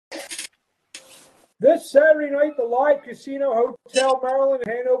This Saturday night, the Live Casino Hotel, Maryland,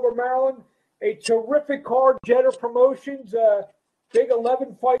 Hanover, Maryland, a terrific card, Jetter Promotions, big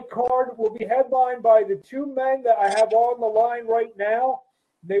 11-fight card, will be headlined by the two men that I have on the line right now.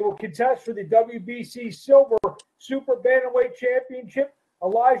 They will contest for the WBC Silver Super Bantamweight Championship,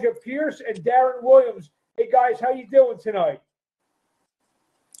 Elijah Pierce and Daron Williams. Hey, guys, how you doing tonight?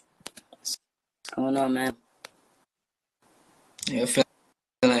 What's going on, man? Yeah, feeling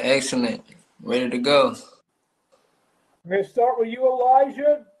excellent. Ready to go. I'm going to start with you,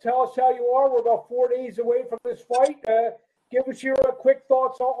 Elijah. Tell us how you are. We're about 4 days away from this fight. Give us your quick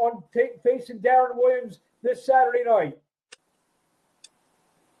thoughts on facing Daron Williams this Saturday night.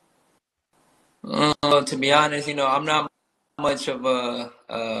 To be honest, I'm not much of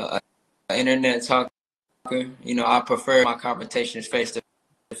a internet talker. I prefer my confrontations face to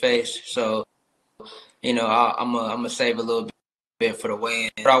face. So, I'm gonna save a little bit for the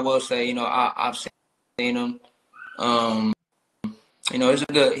weigh-in. But I will say, I've seen him. He's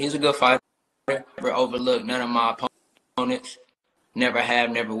a good fighter. Never overlooked none of my opponents. Never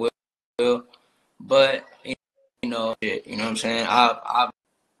have, never will. But you know what I'm saying? I've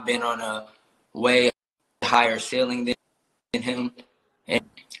been on a way higher ceiling than him, and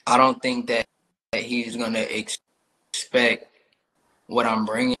I don't think that he's gonna expect what I'm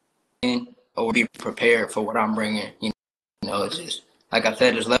bringing or be prepared for what I'm bringing. It's just like I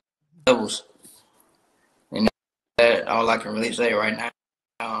said, there's levels, and that's all I can really say right now.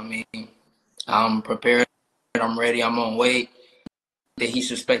 I mean, I'm prepared. I'm ready. I'm on weight. That he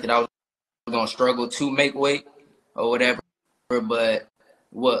suspected I was gonna struggle to make weight or whatever, but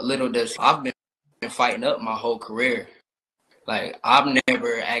what little does I've been fighting up my whole career. Like, I've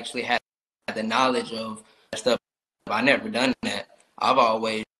never actually had the knowledge of that stuff. I never done that. I've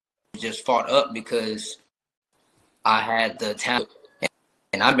always just fought up because I had the talent,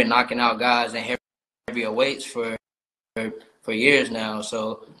 and I've been knocking out guys in heavier weights for years now.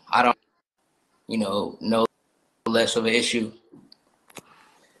 So I don't, no less of an issue.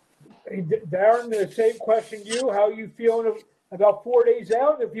 Hey, Daron, the same question to you. How are you feeling about 4 days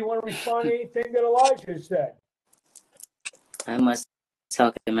out? If you want to respond to anything that Elijah said. I'm much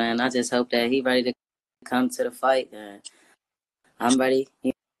talking, man. I just hope that he's ready to come to the fight. I'm ready.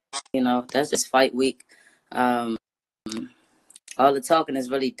 That's just fight week. All the talking is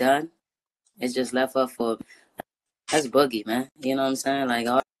really done. It's just left up for that's boogie, man. You know what I'm saying? Like,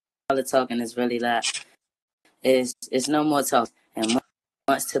 all the talking is really like it's no more talk. And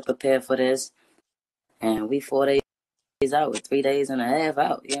months to prepare for this. And we 4 days out with 3 days and a half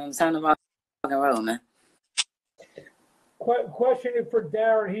out. You know what I'm saying? Rock and roll, man. Question for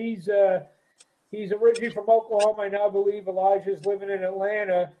Daron. He's originally from Oklahoma. I now believe Elijah's living in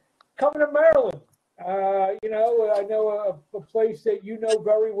Atlanta. Coming to Maryland. I know a place that you know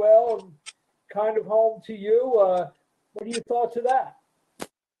very well and kind of home to you. What are your thoughts of that?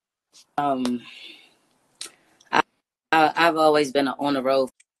 I've always been an on the road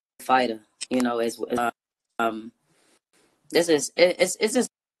fighter. It's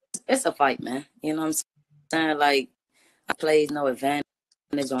a fight, man. You know what I'm saying? Like, I plays no advantage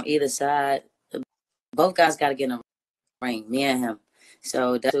on either side. Both guys got to get in the ring, me and him.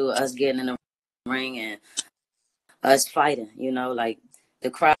 So that's us getting in the ring and us fighting. Like, the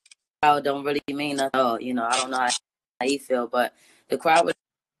crowd don't really mean nothing at all. I don't know how you feel, but the crowd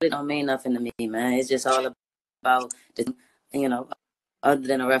really don't mean nothing to me, man. It's just all about other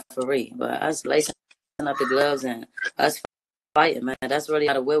than a referee. But us lacing up the gloves and us fighting, man, that's really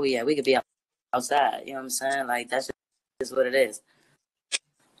out of where we at. We could be outside, you know what I'm saying? Like, that's just what it is.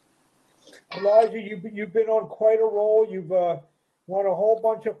 Elijah, you've been on quite a roll. You've won a whole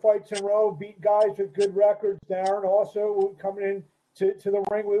bunch of fights in a row, beat guys with good records. Daron also coming in to the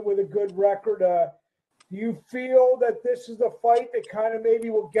ring with a good record. Do you feel that this is the fight that kind of maybe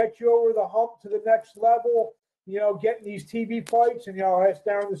will get you over the hump to the next level, getting these TV fights? And, I'll ask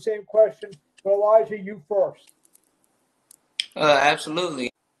Daron the same question. But, Elijah, you first.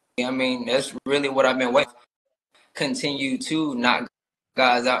 Absolutely. I mean, that's really what I've been waiting. Continue to knock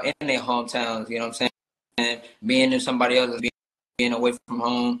guys out in their hometowns, you know what I'm saying? And being in somebody else's, being away from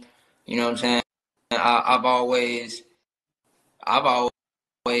home, you know what I'm saying? I've always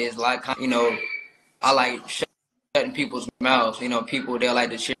like, I like shutting people's mouths. People, they like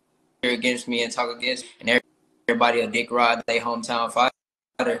to cheer against me and talk against, and everybody a dick ride their hometown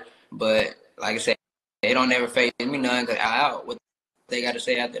fighter. But like I said, they don't ever face me none because I out. What they got to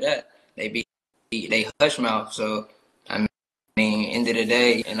say after that? They hush mouth. So I mean, end of the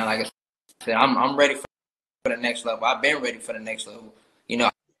day, and like I said, I'm ready for the next level. I've been ready for the next level.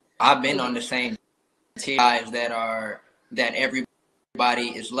 I've been on the same guys that everybody everybody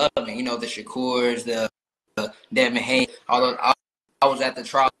is loving. You know, the Shakurs, the Devin Hayes. Although I was at the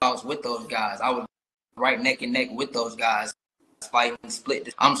trials with those guys, I was right neck and neck with those guys, fighting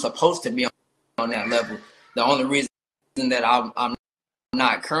split. I'm supposed to be on that level. The only reason that I'm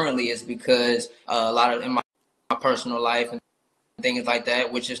not currently is because a lot of in my personal life and things like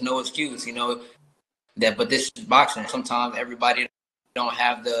that, which is no excuse, you know. But this is boxing. Sometimes everybody don't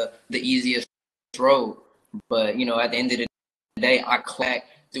have the easiest road. But you know, at the end of the day, I clack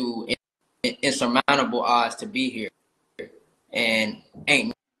through insurmountable odds to be here, and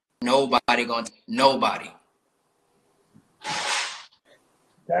ain't nobody going to nobody.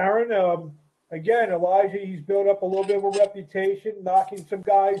 Daron, again, Elijah, he's built up a little bit of a reputation, knocking some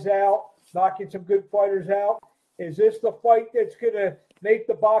guys out, knocking some good fighters out. Is this the fight that's going to make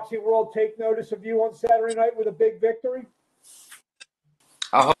the boxing world take notice of you on Saturday night with a big victory?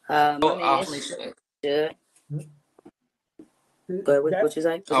 I It should. Go ahead, what you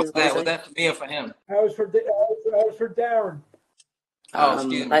say? Was that for me or for him? How was for Daron?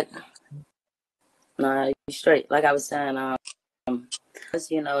 Excuse me. Nah, you straight. Like I was saying,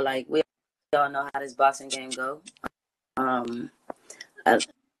 you know, like we all know how this boxing game go. As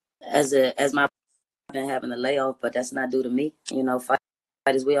my been having a layoff, but that's not due to me. You know,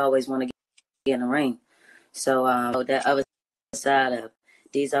 fighters, we always want to get in the ring. So that other side of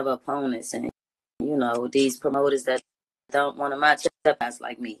these other opponents and, you know, these promoters that don't want to match up guys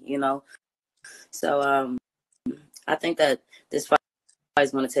like me, you know. So I think that this fight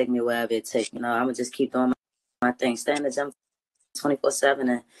is going to take me wherever it takes. You know, I'm going to just keep doing my thing, stay in the gym 24/7.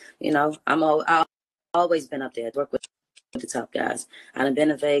 And, you know, I've always been up there, work with the top guys. I've been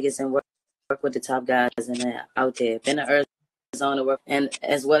to Vegas and work with the top guys and they're out there. Been to Arizona, work, and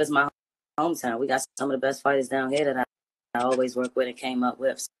as well as my hometown. We got some of the best fighters down here that I always work with and came up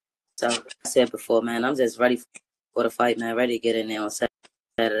with. So I said before, man, I'm just ready for the fight, man. Ready to get in there on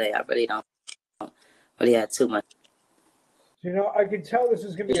Saturday. I really don't really have too much. You know, I can tell this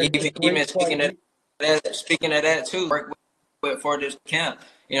is going to be a great fight. Speaking of that too, work with for this camp.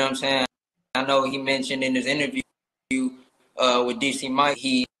 You know what I'm saying? I know he mentioned in his interview with DC Mike,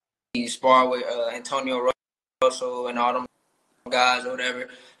 he sparred with Antonio Russell and all them guys or whatever.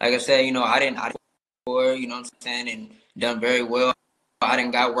 Like I said, you know, I didn't before, you know what I'm saying, and done very well. I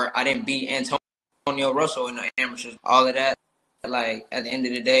didn't beat Antonio Russell in the amateurs. All of that, like at the end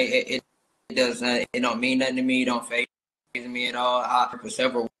of the day, it does not. It don't mean nothing to me. It don't phase me at all. I for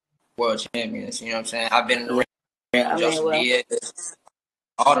several world champions. You know what I'm saying? I've been in the ring with Joseph Diaz,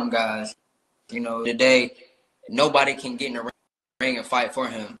 all them guys. You know, today nobody can get in the ring and fight for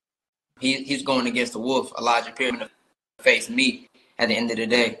him. He's going against the Wolf, Elijah Pierce, to face me at the end of the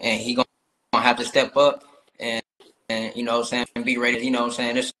day, and he gonna have to step up and you know what I'm saying, be ready. You know what I'm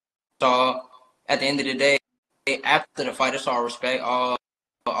saying? It's all at the end of the day. After the fight, it's all respect, all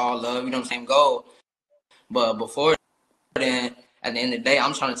love. You know what I'm saying? Goal. But before then, at the end of the day,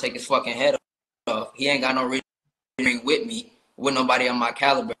 I'm trying to take his fucking head off. He ain't got no reason to ring with me, with nobody on my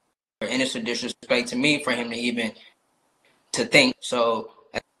caliber, and it's a disrespect to me for him to even to think. So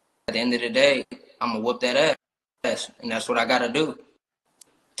at the end of the day, I'm gonna whoop that ass, and that's what I gotta do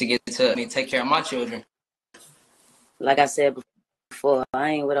to get to take care of my children. Like I said before, I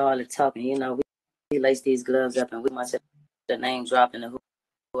ain't with all the talking. You know, we lace these gloves up and we must have the name dropping and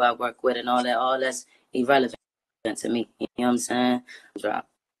who I work with and all that. All that's irrelevant to me. You know what I'm saying? Drop.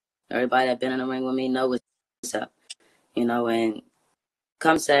 Everybody that been in the ring with me know what's up. You know, and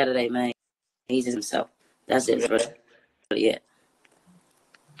come Saturday, man, he's himself. That's it. Really it.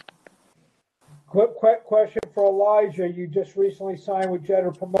 Quick question for Elijah. You just recently signed with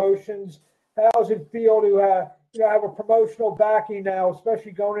Jeter Promotions. How does it feel to have a promotional backing now,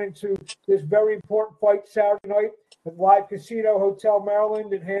 especially going into this very important fight Saturday night at Live Casino Hotel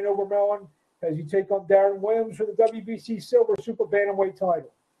Maryland in Hanover, Maryland, as you take on Daron Williams for the WBC Silver Super Bantamweight title?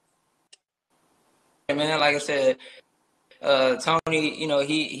 Hey man, like I said, Tony, you know,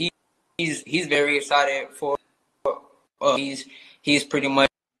 he's very excited for. He's pretty much,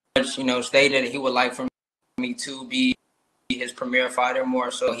 you know, stated that he would like for me to be his premier fighter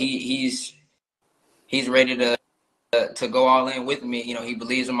more. So he's ready to go all in with me. You know, he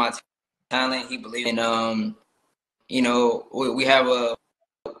believes in my talent. He believes in you know, we have a,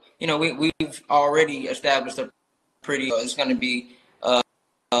 you know, we've already established a pretty. It's going to be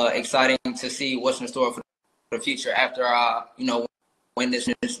exciting to see what's in store for the future after I, you know, win this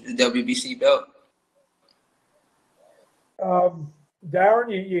WBC belt. Daron,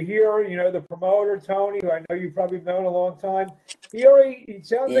 you hear, you know, the promoter, Tony, who I know you've probably known a long time. It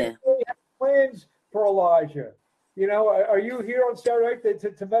sounds like he really has plans for Elijah. You know, are you here on Saturday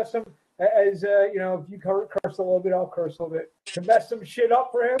to mess him as you know, if you curse a little bit, I'll curse a little bit, to mess some shit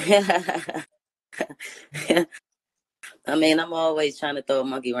up for him? I mean, I'm always trying to throw a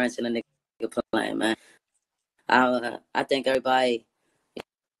monkey wrench in a nigga playing, man. I think everybody,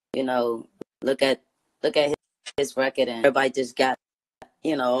 you know, look at his record, and everybody just got,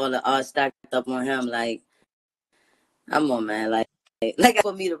 you know, all the odds stacked up on him. Like, come on, man. Like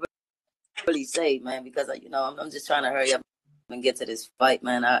for me to really say, man, because you know, I'm just trying to hurry up and get to this fight,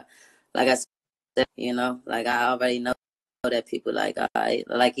 man. Like I said, you know, like I already know that people like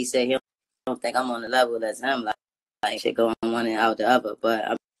he said, he don't think I'm on the level that's him. Like shit going one and out the other. But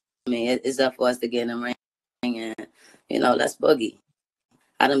I mean, it's up for us to get in the ring, and you know, let's boogie.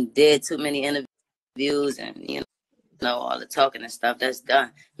 I done did too many interviews, and you know, all the talking and stuff. That's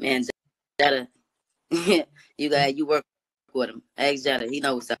done, man. Jetta, you work with him. Ask Jetta, he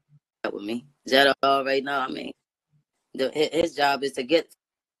knows what's up with me. Jetta already know. I mean, his job is to get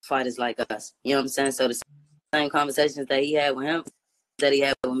fighters like us. You know what I'm saying? So the same conversations that he had with him that he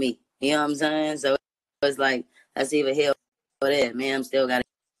had with me. You know what I'm saying? So it's like that's either here or there. Man, I'm still gotta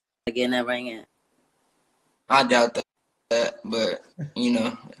get in that ring in. I doubt that, but you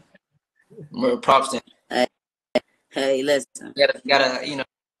know, more props to him. Hey, listen. Gotta you know,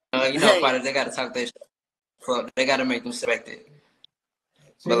 fighters, they gotta talk their shit. They gotta make them respected.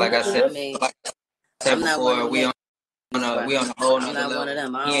 But like I said, before, we on a whole nother level. One of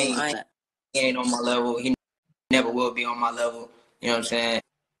them. He ain't on my level. He never will be on my level. You know what I'm saying?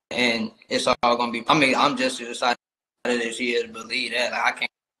 And it's all gonna be. I mean, I'm just as excited as he is to believe that. Like, I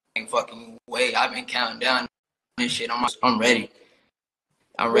can't fucking wait. I've been counting down this shit. I'm ready.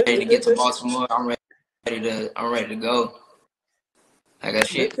 I'm ready to get to Baltimore. I'm ready to go. I got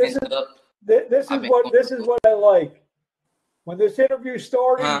shit picked up. This is what I like. When this interview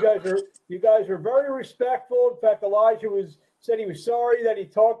started, you guys are very respectful. In fact, Elijah said he was sorry that he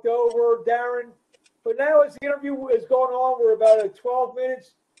talked over Daron. But now, as the interview is going on, we're about 12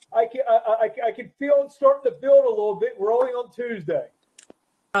 minutes. I can feel it starting to build a little bit. We're only on Tuesday.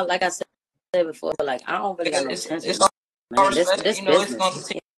 Like I said before, like I don't really got no tension. It's all this business. You know, it's going to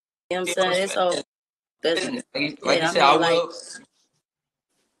continue. You know what I'm saying? It's all business. Like you said, I will.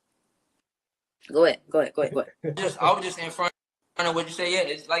 Go ahead. I was just in front of what you said. Yeah,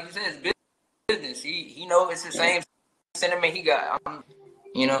 it's like you said, it's business. He know it's the same sentiment he got.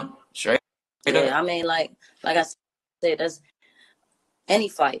 You know, straight yeah, up. I mean, like I said, that's any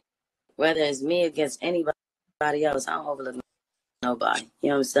fight, whether it's me against anybody else. I don't overlook nobody. You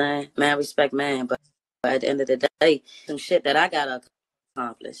know what I'm saying? Man, respect man. But at the end of the day, some shit that I gotta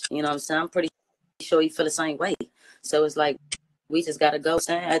accomplish. You know what I'm saying? I'm pretty sure you feel the same way. So it's like we just gotta go.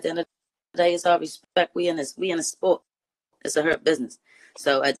 Saying at the end of the day, it's all respect. We in a sport. It's a hurt business.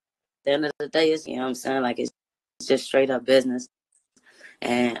 So at the end of the day, it's, you know what I'm saying? Like it's just straight up business.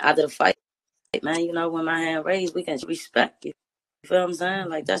 And after the fight, man, you know, when my hand raised, we can respect you. You feel what I'm saying?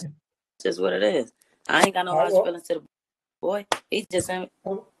 Like that's just what it is. I ain't got no hard feelings to the boy. He just I'm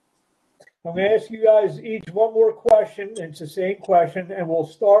going to ask you guys each one more question. It's the same question, and we'll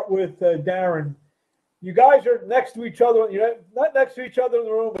start with Daron. You guys are next to each other. You're not next to each other in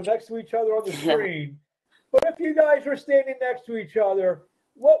the room, but next to each other on the screen. But if you guys are standing next to each other,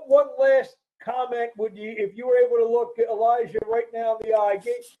 what one last comment would you, if you were able to look at Elijah right now in the eye,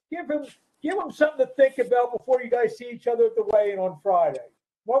 give him something to think about before you guys see each other at the weigh-in on Friday?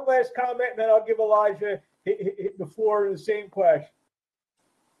 One last comment, and then I'll give Elijah the floor the same question.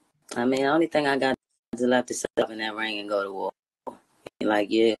 I mean, the only thing I got is left to set up in that ring and go to war.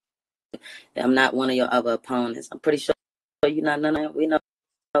 Like, yeah, I'm not one of your other opponents. I'm pretty sure you're not none of them.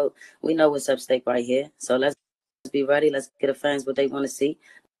 We know what's up stake right here. So let's be ready. Let's get the fans what they want to see.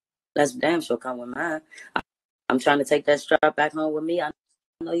 Let's damn sure come with mine. I'm trying to take that strap back home with me. I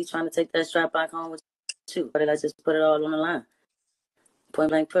know you're trying to take that strap back home with you. But let's just put it all on the line. Point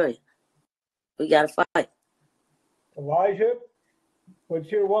blank period. We got to fight. Elijah, what's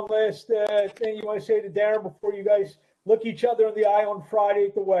your one last thing you want to say to Daron before you guys look each other in the eye on Friday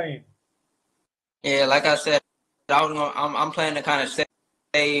at the weigh-in? Yeah, like I said, I'm planning to kind of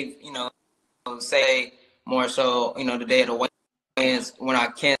save, you know, say more so, you know, the day of the weigh-ins when I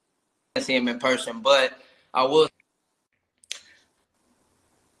can't see him in person. But I will.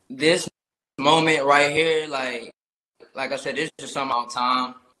 This moment right here, like I said, this is something on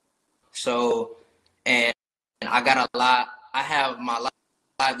time. So, and I got a lot. I have my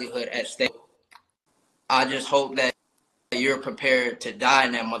livelihood at stake. I just hope that you're prepared to die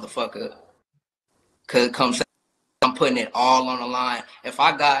in that motherfucker. Cause I'm putting it all on the line. If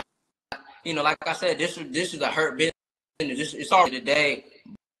I got, you know, like I said, this is a hurt business. It's already today.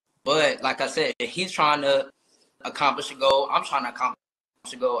 But like I said, he's trying to accomplish a goal. I'm trying to accomplish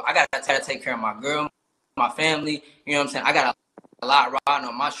ago. I got to take care of my girl, my family. You know what I'm saying? I got a lot riding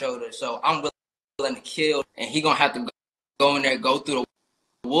on my shoulders, so I'm willing to kill, and he gonna have to go in there, go through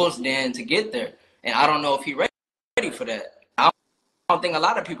the wolves den to get there. And I don't know if he ready for that. I don't think a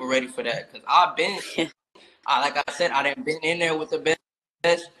lot of people ready for that because I've been, like I said, I done been in there with the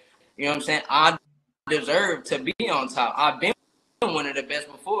best. You know what I'm saying? I deserve to be on top. I've been one of the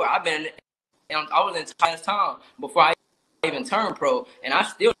best before. I was in Titan's time before I even turned pro, and I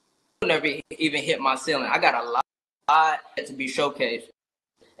still never even hit my ceiling. I got a lot to be showcased,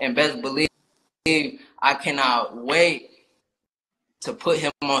 and best believe I cannot wait to put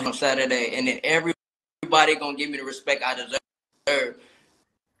him on Saturday, and then everybody gonna give me the respect I deserve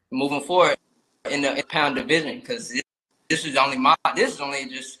moving forward in the pound division, because this is only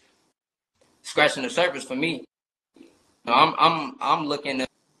just scratching the surface for me. I'm looking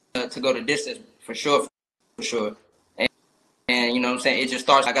to go the distance for sure. And you know what I'm saying, it just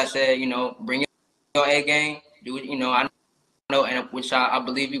starts, like I said, bring your A game, do it, I know, and which I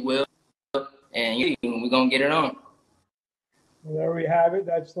believe you will, and we're gonna get it on. Well, there we have it.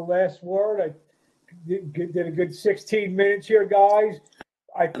 That's the last word. I did a good 16 minutes here, guys.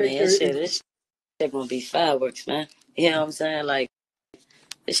 I think this shit gonna be fireworks, man. You know what I'm saying? Like,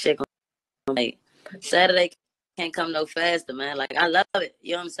 this shit gonna be Saturday can't come no faster, man. Like, I love it.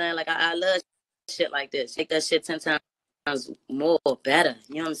 You know what I'm saying? Like, I love shit like this. Make that shit 10 times more better.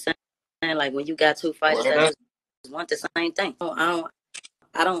 You know what I'm saying? Like, when you got two fighters that just want the same thing.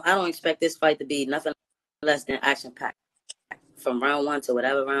 I don't expect this fight to be nothing less than action packed from round one to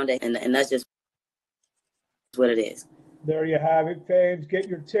whatever round they, and that's just what it is. There you have it, fans. Get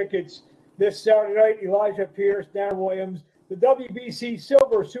your tickets this Saturday night. Elijah Pierce, Daron Williams, the WBC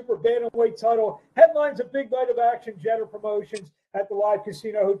Silver Super Bantamweight title. Headlines a big night of action. Jenner Promotions at the Live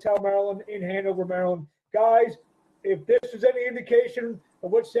Casino Hotel Maryland in Hanover, Maryland. Guys, if this is any indication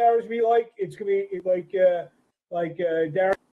of what Saturday's be like, it's gonna be like Darren